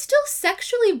 He could still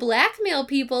sexually blackmail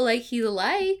people like he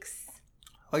likes.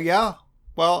 Oh, yeah.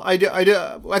 Well, I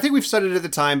think we've said it at the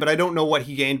time, but I don't know what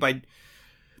he gained by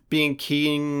being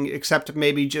king, except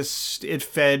maybe just it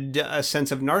fed a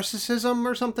sense of narcissism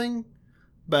or something.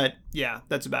 But yeah,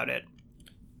 that's about it.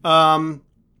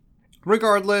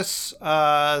 Regardless,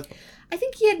 I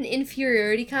think he had an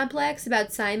inferiority complex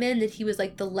about Simon, that he was,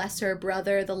 like, the lesser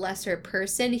brother, the lesser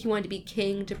person. He wanted to be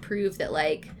king to prove that,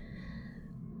 like,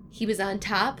 he was on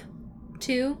top,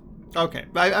 too. Okay.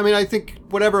 I mean, I think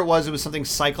whatever it was something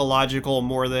psychological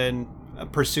more than a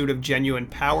pursuit of genuine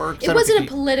power. It wasn't a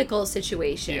political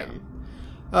situation.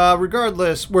 Yeah.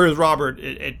 Regardless, whereas Robert,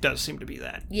 it does seem to be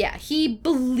that. Yeah, he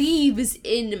believes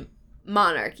in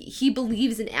monarchy. He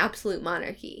believes in absolute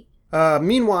monarchy.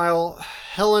 Meanwhile,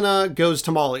 Helena goes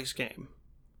to Molly's game.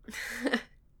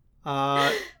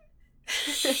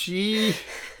 She...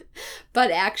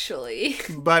 But actually,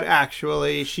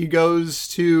 she goes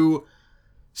to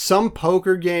some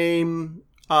poker game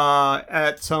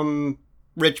at some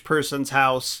rich person's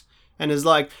house and is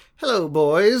like, "Hello,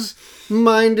 boys.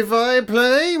 Mind if I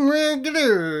play?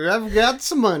 I've got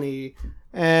some money."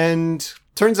 And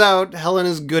turns out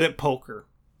Helena's good at poker.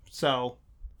 So...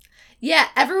 yeah,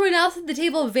 everyone else at the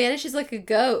table vanishes like a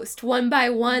ghost. One by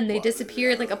one, they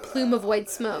disappeared like a plume of white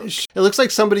smoke. It looks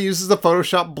like somebody uses the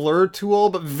Photoshop blur tool,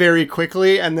 but very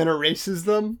quickly, and then erases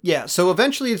them. Yeah, so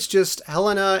eventually it's just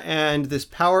Helena and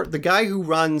the guy who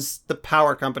runs the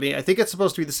power company. I think it's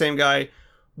supposed to be the same guy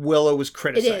Willow was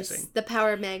criticizing. It is, the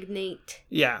power magnate.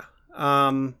 Yeah.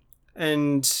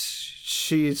 And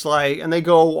she's like, and they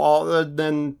go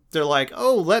then they're like,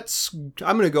 I'm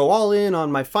going to go all in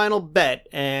on my final bet.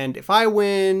 And if I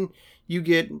win, you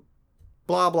get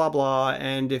blah, blah, blah.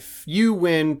 And if you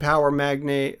win, power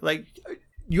magnate, like,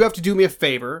 you have to do me a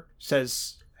favor,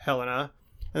 says Helena.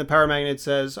 And the power magnate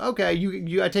says, okay,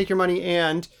 I take your money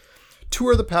and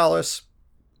tour the palace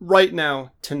right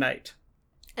now, tonight.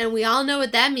 And we all know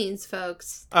what that means,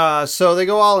 folks. So they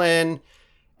go all in.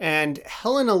 And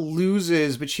Helena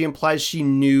loses, but she implies she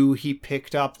knew he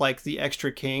picked up, like, the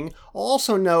extra king. I'll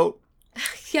also note...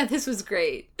 yeah, this was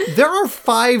great. There are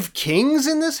 5 kings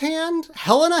in this hand.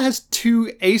 Helena has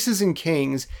 2 aces and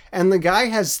kings, and the guy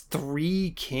has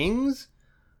 3 kings?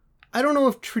 I don't know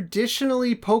if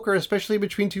traditionally poker, especially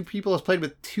between 2 people, is played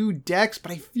with 2 decks,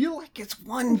 but I feel like it's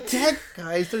 1 deck,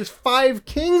 guys. There's 5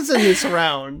 kings in this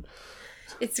round.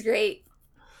 It's great.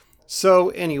 So,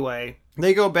 anyway...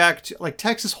 they go back to, like,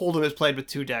 Texas Hold'em is played with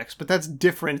 2 decks, but that's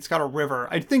different. It's got a river.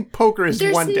 I think poker is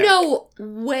 1 deck. There's no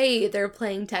way they're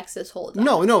playing Texas Hold'em.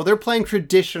 No, they're playing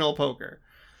traditional poker.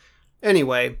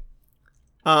 Anyway,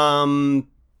 so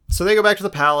they go back to the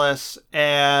palace,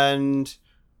 and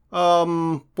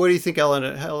what do you think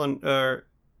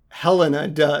Helena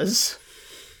does?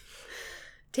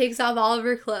 Takes off all of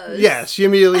her clothes. Yes, she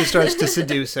immediately starts to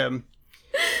seduce him.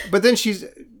 But then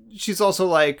she's also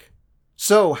like,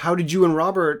 so how did you and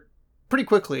Robert, pretty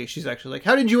quickly, she's actually like,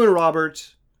 how did you and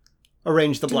Robert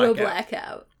arrange the blackout? Do a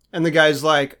blackout. And the guy's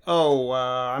like,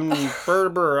 I'm not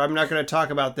going to talk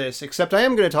about this, except I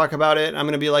am going to talk about it. I'm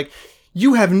going to be like,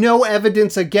 you have no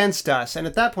evidence against us. And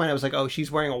at that point I was like, oh,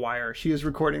 she's wearing a wire. She is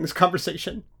recording this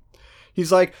conversation.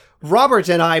 He's like, Robert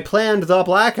and I planned the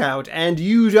blackout, and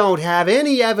you don't have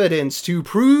any evidence to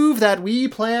prove that we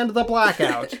planned the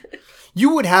blackout.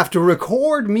 You would have to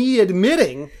record me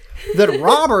admitting that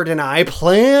Robert and I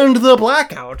planned the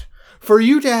blackout for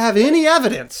you to have any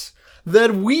evidence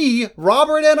that we,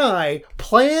 Robert and I,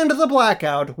 planned the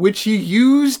blackout, which he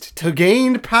used to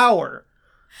gain power.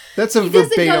 That's a verbatim line.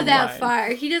 He doesn't go that far.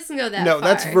 He doesn't go that far. No,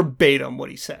 that's verbatim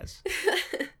what he says.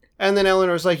 And then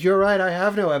Eleanor's like, you're right, I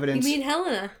have no evidence. You mean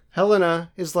Helena?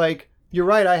 Helena is like, you're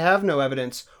right, I have no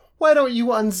evidence. Why don't you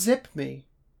unzip me?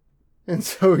 And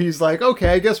so he's like, okay,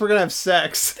 I guess we're going to have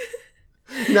sex.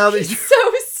 Now that He's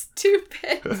so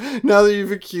stupid. Now that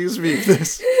you've accused me of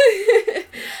this.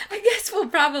 I guess we'll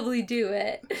probably do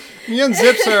it. He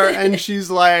unzips her and she's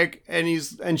like,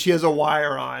 and she has a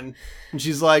wire on. And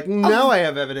she's like, now I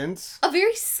have evidence. A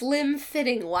very slim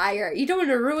fitting wire. You don't want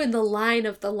to ruin the line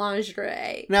of the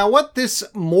lingerie. Now, what this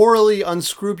morally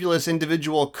unscrupulous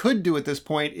individual could do at this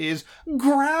point is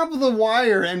grab the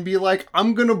wire and be like,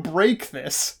 I'm going to break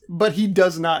this. But he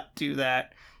does not do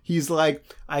that. He's like,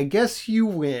 I guess you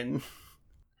win.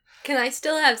 Can I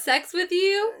still have sex with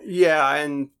you? Yeah,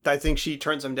 and I think she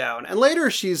turns him down. And later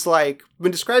she's like,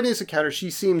 when describing this encounter, she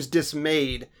seems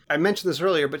dismayed. I mentioned this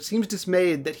earlier, but seems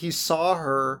dismayed that he saw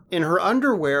her in her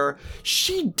underwear.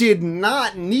 She did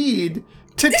not need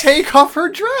to take off her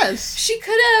dress. She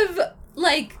could have,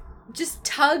 just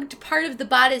tugged part of the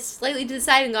bodice slightly to the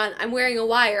side and gone, I'm wearing a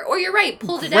wire. Or you're right,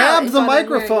 pulled it out. Grabbed the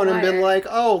microphone and been like,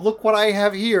 oh, look what I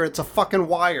have here. It's a fucking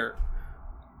wire.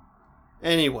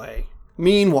 Anyway.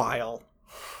 Meanwhile,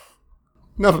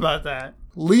 enough about that.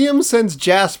 Liam sends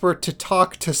Jasper to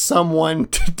talk to someone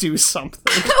to do something.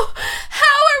 How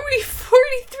are we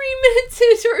 43 minutes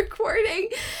into recording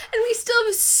and we still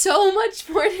have so much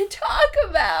more to talk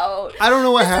about? I don't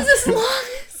know what happened. This is as long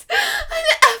as an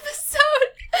episode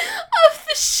of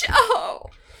the show.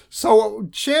 So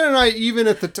Shannon and I, even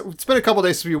at it's been a couple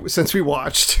days since we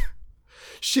watched.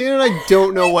 Shannon and I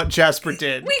don't know what Jasper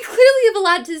did. We clearly have a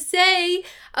lot to say.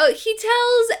 He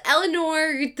tells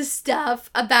Eleanor the stuff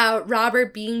about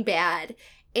Robert being bad.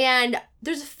 And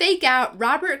there's a fake out.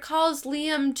 Robert calls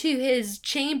Liam to his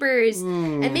chambers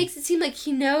and makes it seem like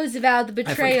he knows about the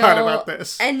betrayal. I forgot about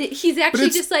this. And he's actually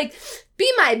just like,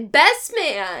 be my best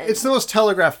man. It's the most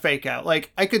telegraphed fake out.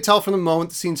 Like, I could tell from the moment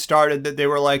the scene started that they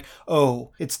were like,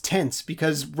 oh, it's tense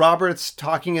because Robert's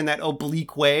talking in that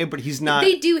oblique way, but he's not.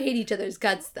 They do hate each other's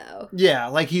guts, though. Yeah,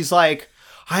 like he's like,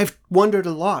 I've wondered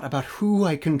a lot about who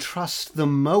I can trust the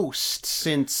most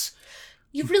since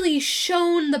you've really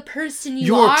shown the person you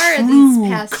your are true these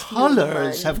past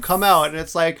colors have come out. And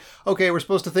it's like, okay, we're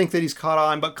supposed to think that he's caught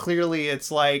on, but clearly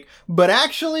it's like, but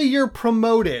actually you're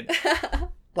promoted.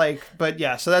 But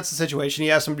yeah, so that's the situation.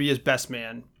 He asks him to be his best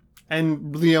man.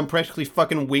 And Liam practically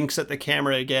fucking winks at the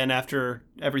camera again after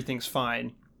everything's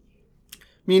fine.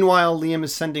 Meanwhile, Liam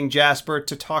is sending Jasper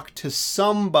to talk to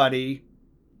somebody.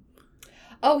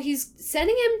 Oh, he's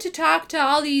sending him to talk to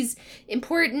all these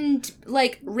important,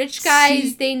 rich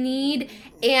guys they need.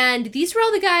 And these were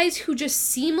all the guys who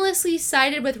just seamlessly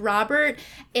sided with Robert.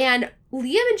 And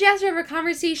Liam and Jasper have a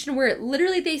conversation where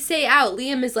literally they say out,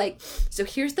 Liam is like, so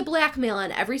here's the blackmail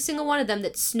on every single one of them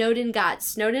that Snowden got.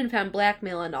 Snowden found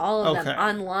blackmail on all of them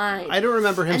online. I don't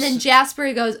remember him. And then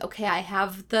Jasper goes, okay, I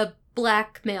have the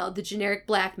blackmail, the generic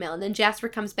blackmail. And then Jasper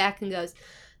comes back and goes,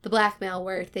 the blackmail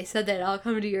worked. They said that I'll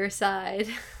come to your side.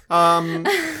 And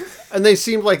they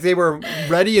seemed like they were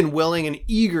ready and willing and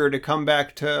eager to come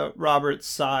back to Robert's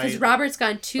side. Because Robert's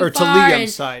gone too far. Or to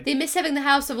Liam's side. They miss having the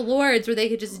House of Lords where they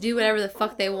could just do whatever the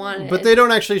fuck they wanted. But they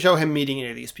don't actually show him meeting any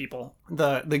of these people.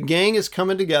 The gang is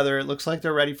coming together. It looks like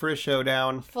they're ready for a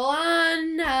showdown. Full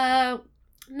on, not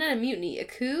a mutiny. A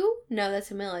coup? No, that's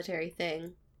a military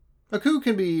thing. A coup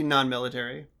can be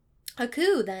non-military. A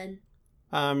coup, then.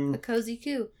 A cozy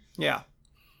coup. Yeah.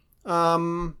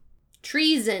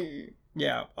 Treason.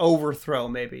 Yeah, overthrow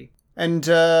maybe. And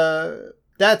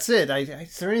that's it.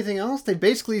 Is there anything else? They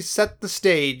basically set the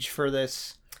stage for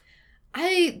this.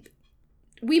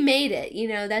 We made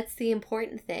it, that's the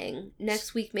important thing.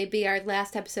 Next week may be our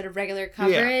last episode of regular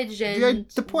coverage, and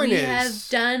the point we have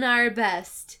done our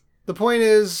best. The point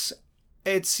is,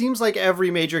 it seems like every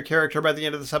major character by the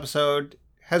end of this episode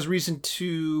has reason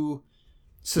to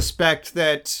suspect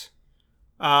that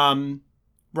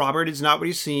Robert is not what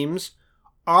he seems.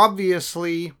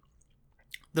 Obviously,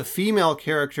 The female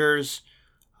characters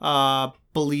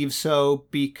believe so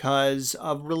because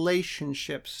of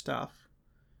relationship stuff.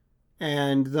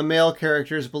 And the male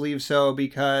characters believe so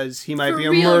because he might be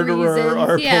a murderer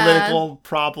or a political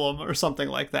problem or something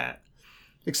like that.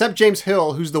 Except James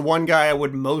Hill, who's the one guy I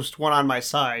would most want on my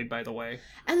side, by the way.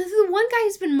 And this is the one guy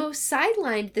who's been most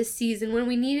sidelined this season when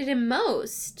we needed him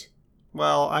most.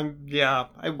 Well,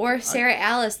 Or Sarah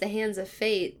Alice, the Hands of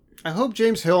Fate. I hope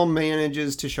James Hill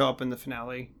manages to show up in the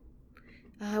finale.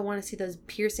 I want to see those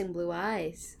piercing blue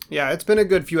eyes. Yeah, it's been a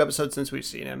good few episodes since we've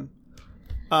seen him.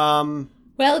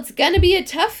 Well, it's gonna be a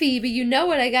toughie, but you know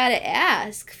what I gotta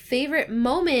ask. Favorite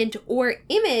moment or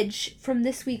image from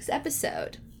this week's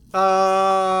episode?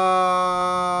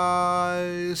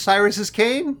 Cyrus's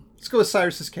cane? Let's go with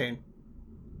Cyrus's cane.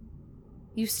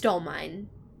 You stole mine.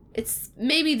 It's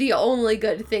maybe the only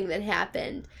good thing that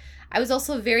happened. I was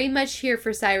also very much here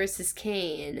for Cyrus's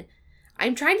cane.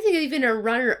 I'm trying to think of even a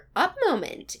runner-up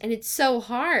moment, and it's so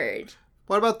hard.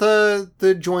 What about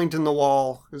the joint in the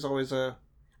wall? Is always a...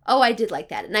 Oh, I did like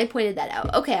that, and I pointed that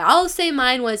out. Okay, I'll say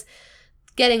mine was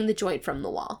getting the joint from the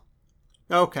wall.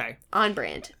 Okay. On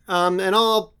brand. And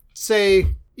I'll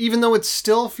say, even though it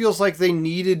still feels like they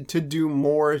needed to do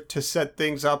more to set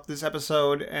things up this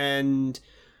episode, and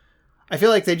I feel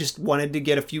like they just wanted to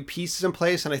get a few pieces in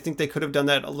place, and I think they could have done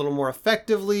that a little more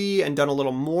effectively and done a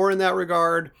little more in that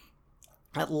regard.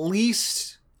 At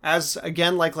least, as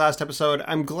again, like last episode,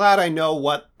 I'm glad I know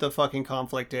what the fucking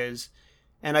conflict is.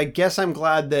 And I guess I'm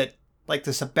glad that like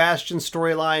the Sebastian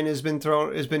storyline has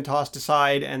been tossed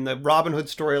aside and the Robin Hood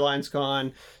storyline's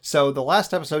gone. So the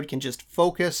last episode can just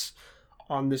focus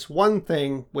on this one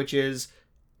thing, which is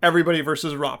everybody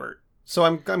versus Robert. So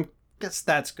I'm guess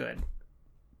that's good.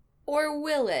 Or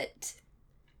will it?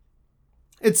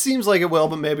 It seems like it will,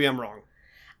 but maybe I'm wrong.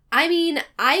 I mean,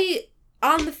 I,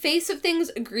 on the face of things,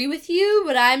 agree with you,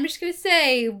 but I'm just going to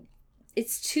say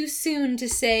it's too soon to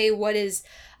say what is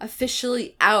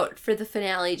officially out for the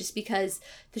finale just because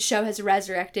the show has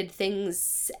resurrected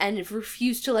things and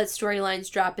refused to let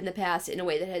storylines drop in the past in a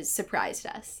way that has surprised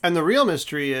us. And the real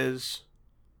mystery is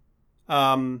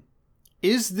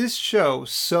this show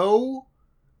so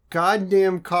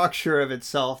goddamn cocksure of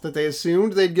itself that they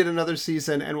assumed they'd get another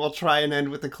season and will try and end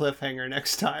with a cliffhanger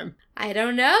next time? I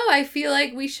don't know. I feel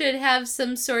like we should have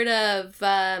some sort of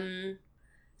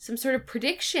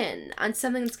prediction on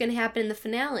something that's going to happen in the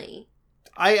finale.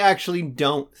 I actually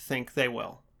don't think they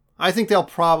will. I think they'll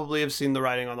probably have seen the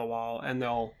writing on the wall and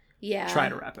they'll try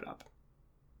to wrap it up.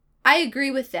 I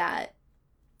agree with that.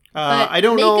 I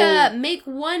don't know. Make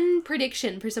one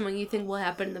prediction for someone you think will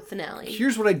happen in the finale.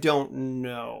 Here's what I don't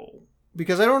know.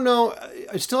 Because I don't know.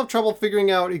 I still have trouble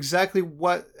figuring out exactly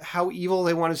how evil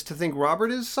they want us to think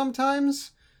Robert is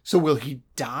sometimes. So will he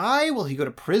die? Will he go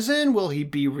to prison? Will he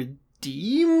be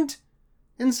redeemed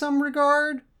in some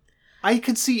regard? I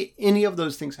could see any of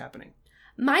those things happening.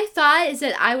 My thought is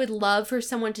that I would love for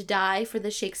someone to die for the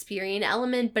Shakespearean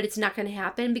element, but it's not going to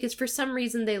happen because for some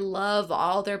reason they love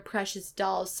all their precious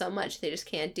dolls so much they just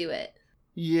can't do it.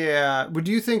 Yeah. But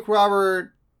do you think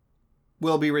Robert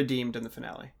will be redeemed in the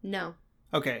finale? No.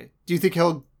 Okay. Do you think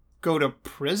he'll go to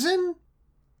prison?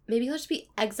 Maybe he'll just be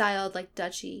exiled like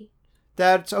Dutchie.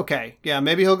 That's okay. Yeah,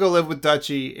 maybe he'll go live with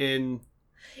Dutchie in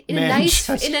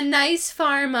a nice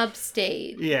farm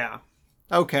upstate. Yeah.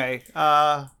 Okay.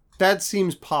 That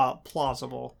seems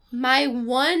plausible. My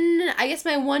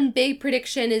one big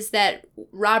prediction is that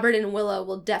Robert and Willow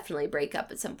will definitely break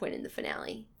up at some point in the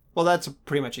finale. Well, that's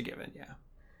pretty much a given, yeah.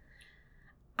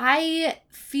 I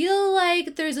feel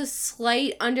like there's a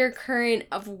slight undercurrent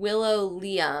of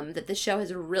Willow-Liam that the show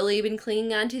has really been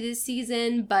clinging on to this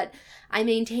season, but I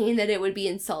maintain that it would be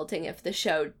insulting if the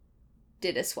show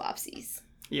did a swapsies.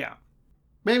 Yeah.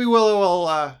 Maybe Willow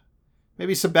will,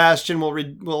 maybe Sebastian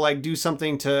will like do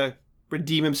something to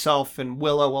redeem himself and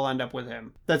Willow will end up with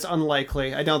him. That's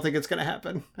unlikely. I don't think it's going to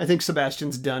happen. I think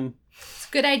Sebastian's done. It's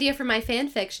a good idea for my fan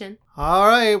fiction. All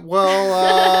right.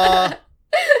 Well,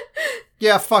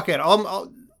 yeah, fuck it.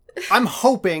 I'm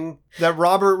hoping that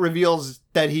Robert reveals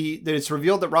that it's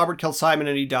revealed that Robert killed Simon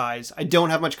and he dies. I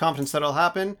don't have much confidence that'll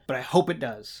happen, but I hope it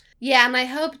does. Yeah, and I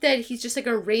hope that he's just like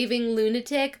a raving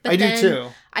lunatic. But I do too.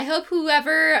 I hope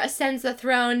whoever ascends the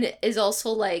throne is also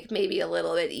like maybe a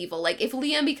little bit evil. Like if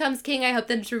Liam becomes king, I hope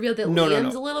that it's revealed that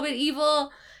Liam's a little bit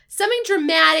evil. Something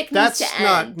dramatic needs to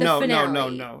end the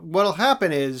finale. No. What'll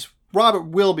happen is Robert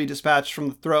will be dispatched from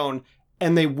the throne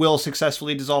and they will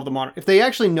successfully dissolve the monarchy. If they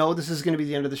actually know this is going to be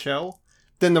the end of the show,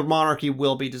 then the monarchy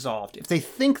will be dissolved. If they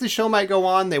think the show might go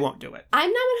on, they won't do it.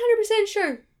 I'm not 100%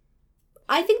 sure.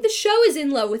 I think the show is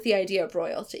in love with the idea of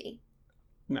royalty.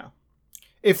 No.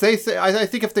 If they I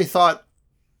think if they thought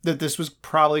that this was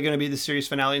probably going to be the series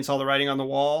finale and saw the writing on the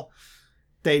wall,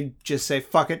 they just say,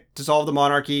 fuck it, dissolve the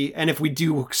monarchy. And if we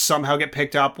do somehow get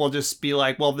picked up, we'll just be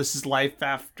like, well, this is life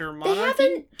after monarchy. They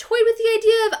haven't toyed with the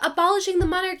idea of abolishing the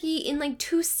monarchy in like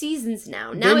 2 seasons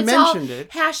now. Now They it's all mentioned it.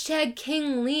 hashtag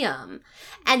King Liam.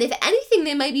 And if anything,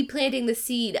 they might be planting the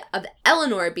seed of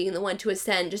Eleanor being the one to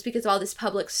ascend just because of all this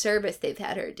public service they've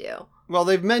had her do. Well,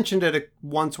 they've mentioned it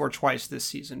once or twice this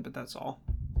season, but that's all.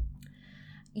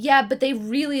 Yeah, but they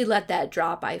really let that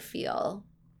drop, I feel.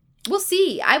 We'll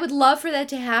see. I would love for that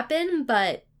to happen,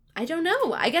 but I don't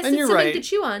know. I guess And it's you're something right. to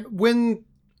chew on. When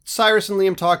Cyrus and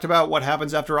Liam talked about what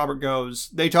happens after Robert goes,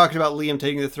 they talked about Liam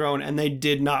taking the throne, and they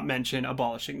did not mention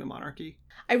abolishing the monarchy.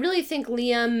 I really think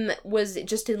Liam was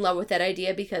just in love with that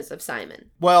idea because of Simon.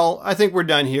 Well, I think we're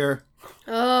done here.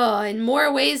 Oh, in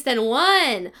more ways than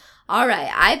one. All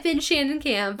right, I've been Shannon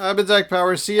Camp. I've been Zach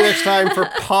Powers. See you next time for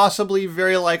possibly,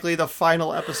 very likely, the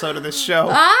final episode of this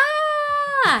show.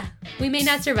 We may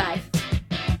not survive.